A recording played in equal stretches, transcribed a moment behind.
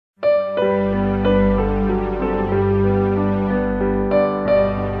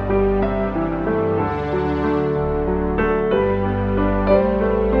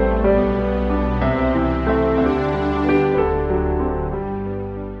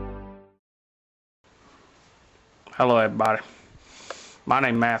Hello, everybody. My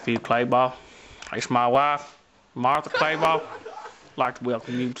name is Matthew Clayball. It's my wife, Martha Clayball. I'd like to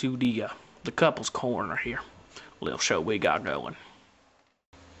welcome you to the Couples Corner here. Little show we got going.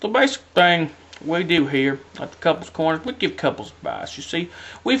 The basic thing we do here at the Couples Corner, we give couples advice. You see,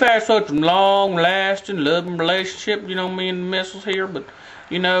 we've had such a long-lasting, loving relationship, you know, me and the missus here, but,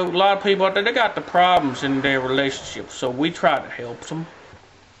 you know, a lot of people out there, they got the problems in their relationship, so we try to help them.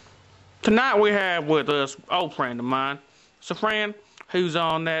 Tonight we have with us an old friend of mine. It's a friend who's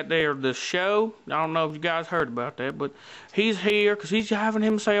on the show. I don't know if you guys heard about that, but he's here because he's having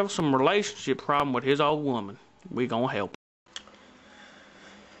himself some relationship problem with his old woman. We gonna help him.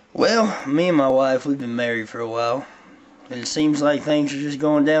 Well, me and my wife, we've been married for a while, and it seems like things are just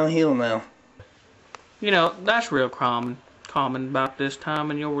going downhill now. You know, that's real common about this time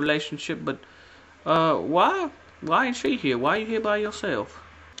in your relationship, but why ain't she here? Why are you here by yourself?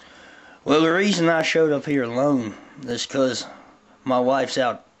 Well, the reason I showed up here alone is because my wife's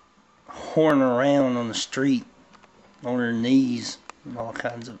out whoring around on the street on her knees and all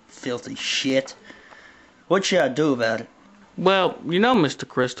kinds of filthy shit. What should I do about it? Well, you know, Mr.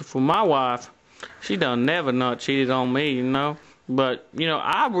 Christopher, my wife, she done never not cheated on me, you know. But, you know,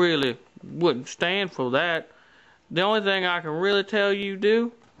 I really wouldn't stand for that. The only thing I can really tell you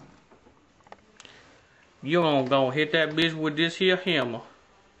do, you're gonna go hit that bitch with this here hammer.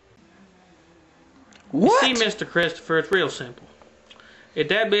 What? You see, Mr. Christopher, it's real simple. If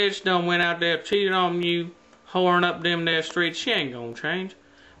that bitch done went out there cheating on you, whoring up them there streets, she ain't gonna change.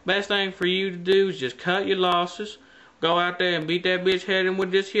 Best thing for you to do is just cut your losses, go out there and beat that bitch head in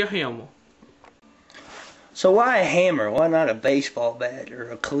with this here hammer. So why a hammer? Why not a baseball bat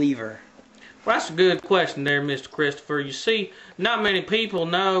or a cleaver? Well, that's a good question there, Mr. Christopher. You see, not many people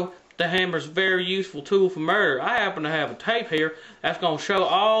know the hammer's a very useful tool for murder. I happen to have a tape here that's gonna show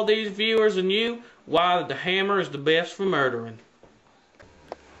all these viewers and you why the hammer is the best for murdering.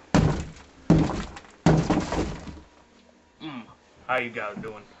 How you guys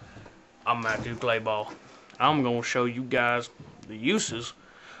doing? I'm Matthew Clayball. I'm gonna show you guys the uses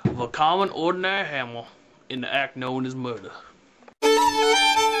of a common ordinary hammer in the act known as murder.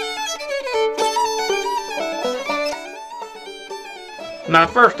 Now,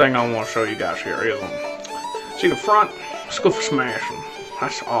 the first thing I want to show you guys here is, see the front, it's good for smashing.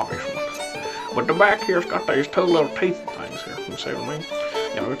 That's the obvious one. But the back here's got these two little teeth things here. You see what I mean?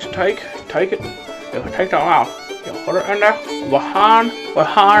 You know, what you take it, you take that out. You put it in there, behind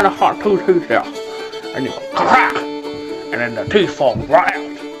the hot tooth there. And you go crack! And then the teeth fall right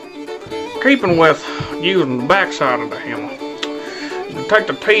out. Keeping with using the back side of the hammer, you can take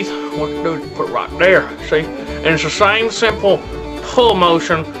the teeth, what you do is you put it right there, see? And it's the same simple pull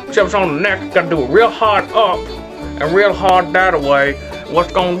motion, except it's on the neck. You gotta do it real hard up and real hard that way. What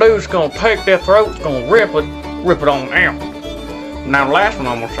it's gonna do is it's gonna take their throat, it's gonna rip it on out. Now the last one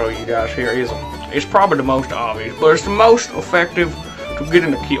I'm gonna show you guys here is, it's probably the most obvious, but it's the most effective to get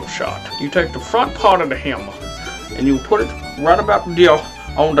in the kill shot. You take the front part of the hammer and you put it right about there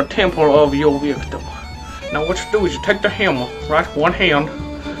on the temple of your victim. Now what you do is you take the hammer, right, one hand,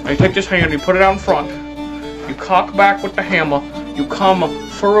 and you take this hand, you put it out in front, you cock back with the hammer, you come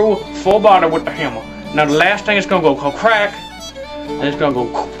through full body with the hammer. Now the last thing is gonna go crack, and it's gonna go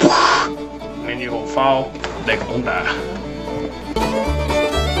and then you're gonna fall, they're gonna die.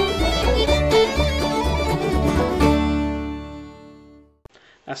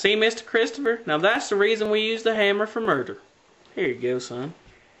 Now see, Mr. Christopher, now that's the reason we use the hammer for murder. Here you go, son.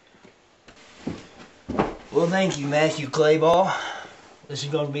 Well, thank you, Matthew Clayball. This is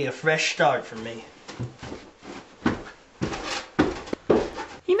going to be a fresh start for me.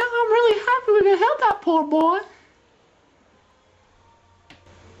 You know, I'm really happy we can help that poor boy.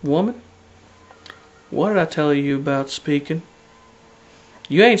 Woman, what did I tell you about speaking?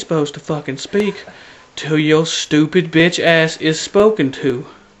 You ain't supposed to fucking speak till your stupid bitch ass is spoken to.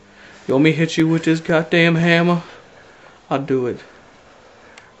 You want me to hit you with this goddamn hammer? I'll do it.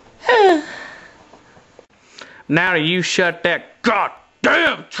 Now that you shut that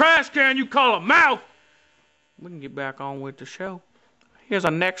goddamn trash can you call a mouth, we can get back on with the show. Here's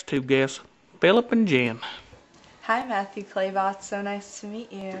our next two guests, Philip and Jen. Hi, Matthew Clayball. It's so nice to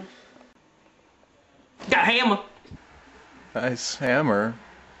meet you. Got a hammer. Nice hammer.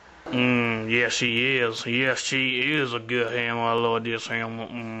 Yes she is. Yes, she is a good hammer. I love this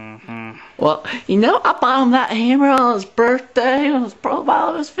hammer. Well, you know, I bought him that hammer on his birthday. It was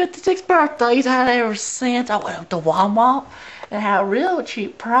probably his 56th birthday. He's had it ever since. I went up to Walmart and had a real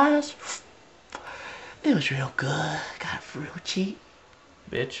cheap price. It was real good. Got it for real cheap.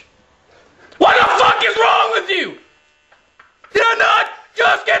 Bitch. What the fuck is wrong with you? Did I not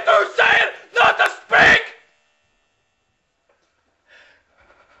just get through saying not to speak?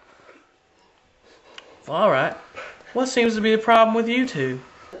 Alright. What seems to be the problem with you two?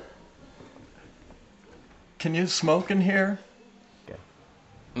 Can you smoke in here?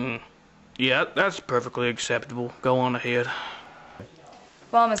 Yeah, that's perfectly acceptable. Go on ahead.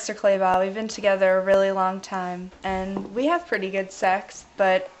 Well, Mr. Claybaugh, we've been together a really long time, and we have pretty good sex,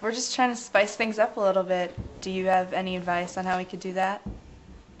 but we're just trying to spice things up a little bit. Do you have any advice on how we could do that?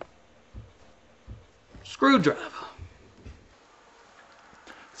 Screwdriver.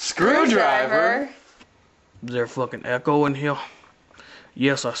 Screwdriver? Is there a fucking echo in here?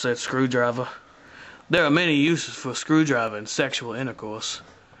 Yes, I said screwdriver. There are many uses for a screwdriver in sexual intercourse.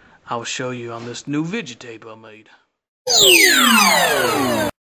 I will show you on this new videotape I made.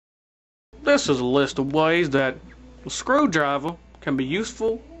 This is a list of ways that a screwdriver can be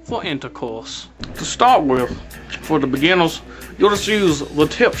useful for intercourse. To start with, for the beginners, you'll just use the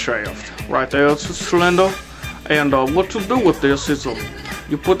tip shaft. Right there, it's a cylinder. And what to do with this is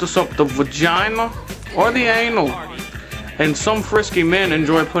you put this up the vagina or the anal. And some frisky men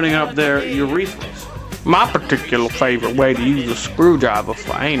enjoy putting up their urethras. My particular favorite way to use a screwdriver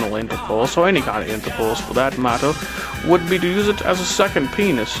for anal intercourse, or any kind of intercourse for that matter, would be to use it as a second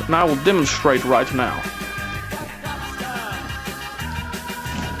penis, and I will demonstrate right now.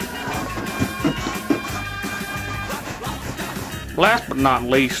 Last but not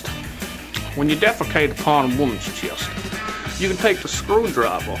least, when you defecate upon a woman's chest, you can take the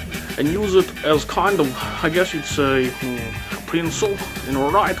screwdriver and use it as kind of, I guess you'd say, a pencil, and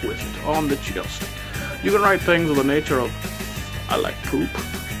write with it on the chest. You can write things of the nature of, I like poop,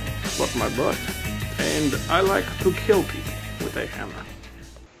 fuck my butt, and I like to kill people with a hammer.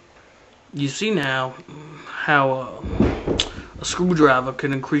 You see now how a screwdriver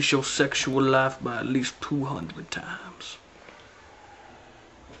can increase your sexual life by at least 200 times.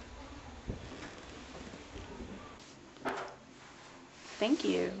 Thank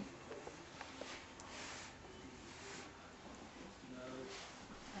you.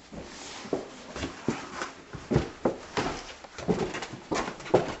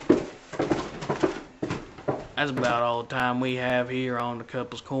 That's about all the time we have here on the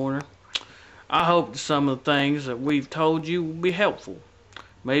Couples Corner. I hope that some of the things that we've told you will be helpful.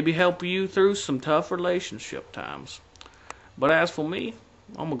 Maybe help you through some tough relationship times. But as for me,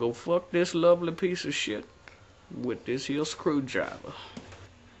 I'm gonna go fuck this lovely piece of shit with this here screwdriver.